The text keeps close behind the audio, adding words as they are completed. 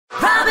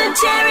and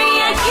Jerry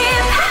and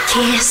Kim.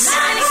 Kiss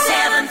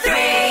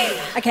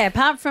 97.3. Okay,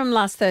 apart from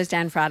last Thursday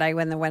and Friday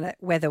when the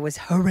weather was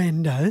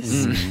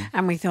horrendous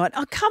and we thought,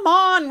 oh, come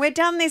on, we've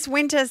done this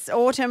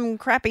autumn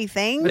crappy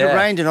thing. But it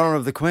rained in honour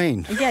of the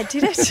Queen. Yeah,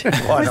 did it?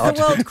 Why was not?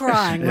 the world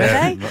crying, were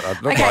they?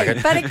 Looked like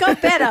it. But it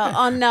got better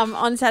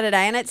on Saturday,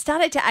 and it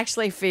started to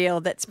actually feel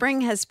that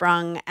spring has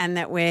sprung and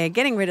that we're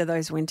getting rid of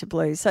those winter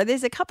blues. So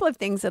there's a couple of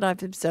things that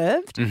I've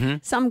observed,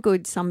 some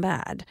good, some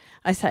bad,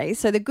 I say.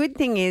 So the good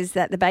thing is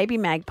that the baby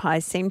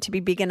magpies seem to be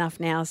big enough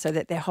now so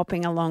that they're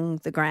hopping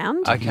along the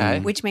ground,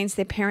 which means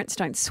their parents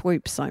don't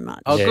swoop so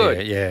much. Oh,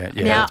 good. Yeah.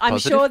 Now, I'm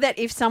sure that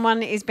if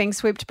someone is being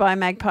swooped by a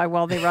magpie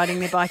while they're riding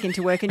their bike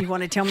into work and you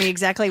want to tell me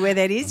exactly where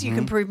that is, you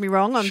can prove me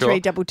wrong on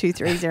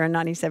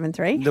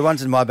 32230973. The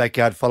ones in my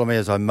backyard follow me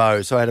as I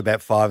mow, so I had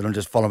about 5 of them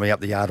just follow me up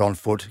the yard on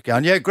foot,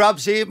 going, yeah,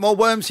 grubs here, more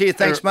worms here,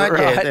 thanks, mate.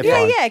 Right. Yeah, they're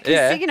fine.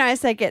 Because, you know,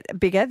 as they get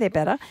bigger, they're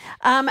better.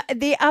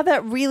 The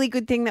other really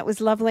good thing that was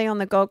lovely on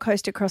the Gold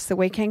Coast across the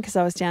weekend, because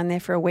I was down there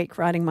for a week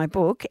writing my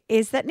book,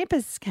 is that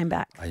nippers came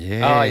back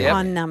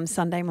on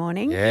Sunday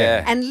morning. Yeah.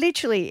 And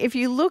literally, if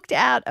you looked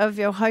out of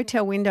your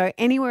hotel window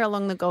anywhere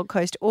along the Gold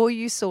Coast, all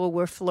you saw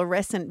were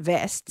fluorescent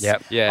vests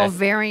of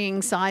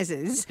varying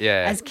sizes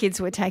as kids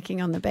were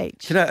taking on the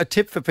beach. You know, a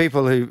tip for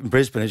people who in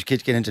Brisbane, whose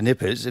kids get into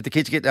nippers, if the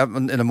kids get up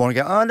in the morning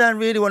and go, oh, I don't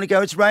really want to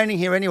go, it's raining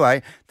here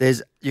anyway,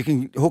 you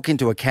can hook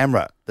into a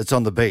camera that's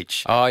on the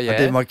beach. Oh, yeah. I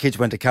did. My kids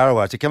went to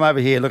Curraway. So come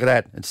over here, look at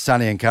that. It's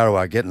sunny in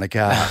Curraway. Get in the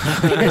car.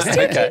 They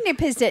still do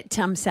nippers at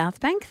South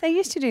Bank. They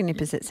used to do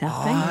nippers at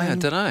South Bank. I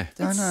don't know.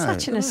 It's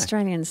such an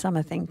Australian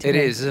summer thing to It me.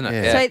 is, isn't it?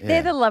 Yeah. So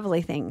they're the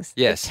lovely things.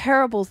 Yes. The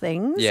terrible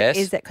things Yes.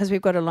 is that because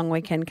we've got a long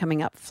weekend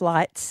coming up,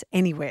 flights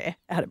anywhere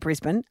out of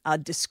Brisbane are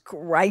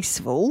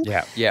disgraceful.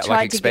 Yeah. Yeah, Tried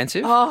like to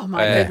expensive? Oh,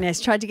 my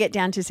goodness. Tried to get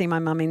down to see my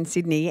mum in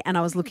Sydney and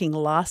I was looking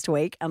last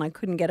week and I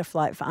couldn't get a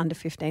flight for under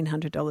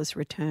 $1,500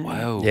 return.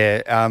 Wow.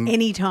 Yeah.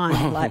 Any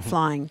time, like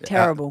flying.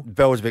 Terrible.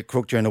 Bell was a bit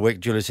crook during the week.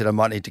 Julie said I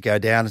might need to go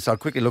down. So I'll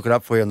quickly look it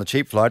up for you on the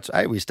cheap flights.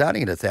 Hey, we're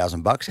starting at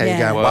 $1,000. How you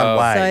going one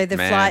way? So the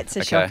Man. flights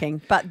are Okay.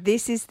 shocking. But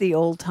this is the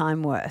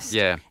all-time worst.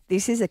 Yeah.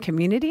 This is a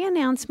community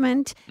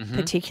announcement,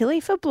 particularly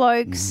for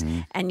blokes,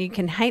 and you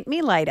can hate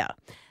me later.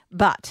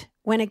 But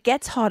when it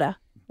gets hotter,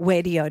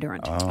 wear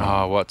deodorant.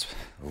 Oh, what?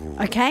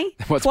 Okay?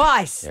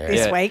 Twice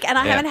this week. And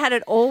I haven't had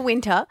it all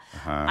winter.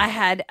 I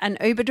had an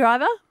Uber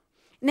driver.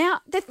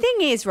 Now, the thing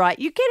is, right,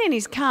 you get in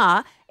his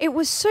car, it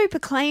was super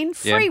clean,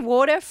 free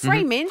water,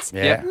 free mints.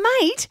 Yeah.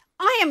 Mate,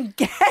 I am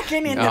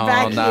gagging in the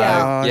back no.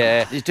 here.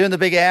 Yeah. He's doing the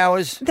big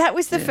hours. That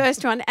was the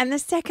first one. And the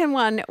second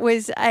one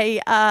was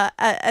a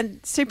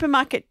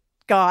supermarket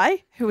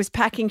guy who was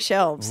packing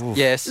shelves.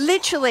 Yes.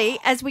 Literally,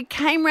 as we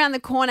came round the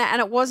corner, and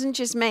it wasn't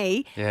just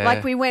me, Yeah.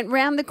 like we went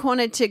round the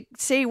corner to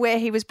see where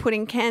he was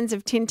putting cans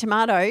of tin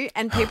tomato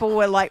and people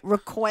were like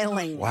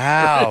recoiling.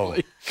 Wow.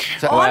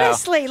 So,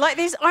 Honestly, like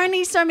there's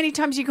only so many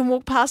times you can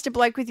walk past a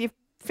bloke with your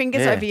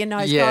fingers over your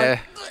nose Yeah. going,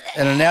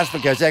 an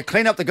announcement goes out,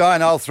 clean up the guy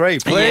in aisle 3,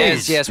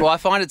 please. Yes. Well, I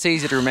find it's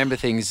easy to remember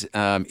things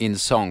in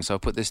song, so I'll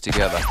put this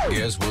together.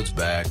 Guess what's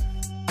back?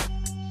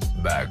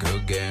 Back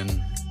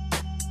again.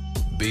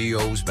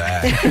 B.O.'s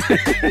back.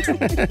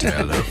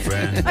 Tell a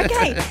friend.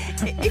 okay,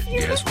 if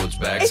you Guess what's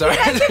back? if you make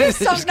it a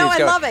song, no, I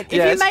Go. love it. If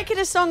Yes. you make it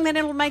a song, then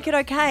it'll make it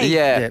okay.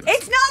 Yeah.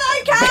 It's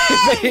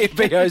not okay.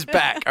 B.O.'s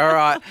back. All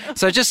right.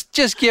 So just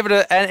give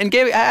it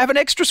have an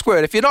extra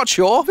squirt if you're not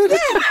sure. Do it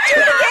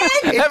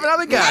again. Have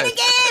another go. And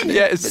again.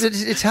 Yes. But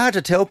it's hard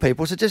to tell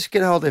people, so just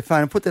get a hold of their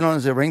phone and put that on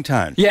as a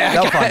ringtone. Yeah,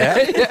 They'll okay. find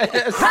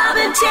out.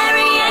 Robin,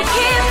 Jerry and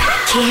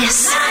Kim.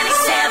 Kiss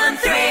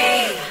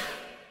 97.3.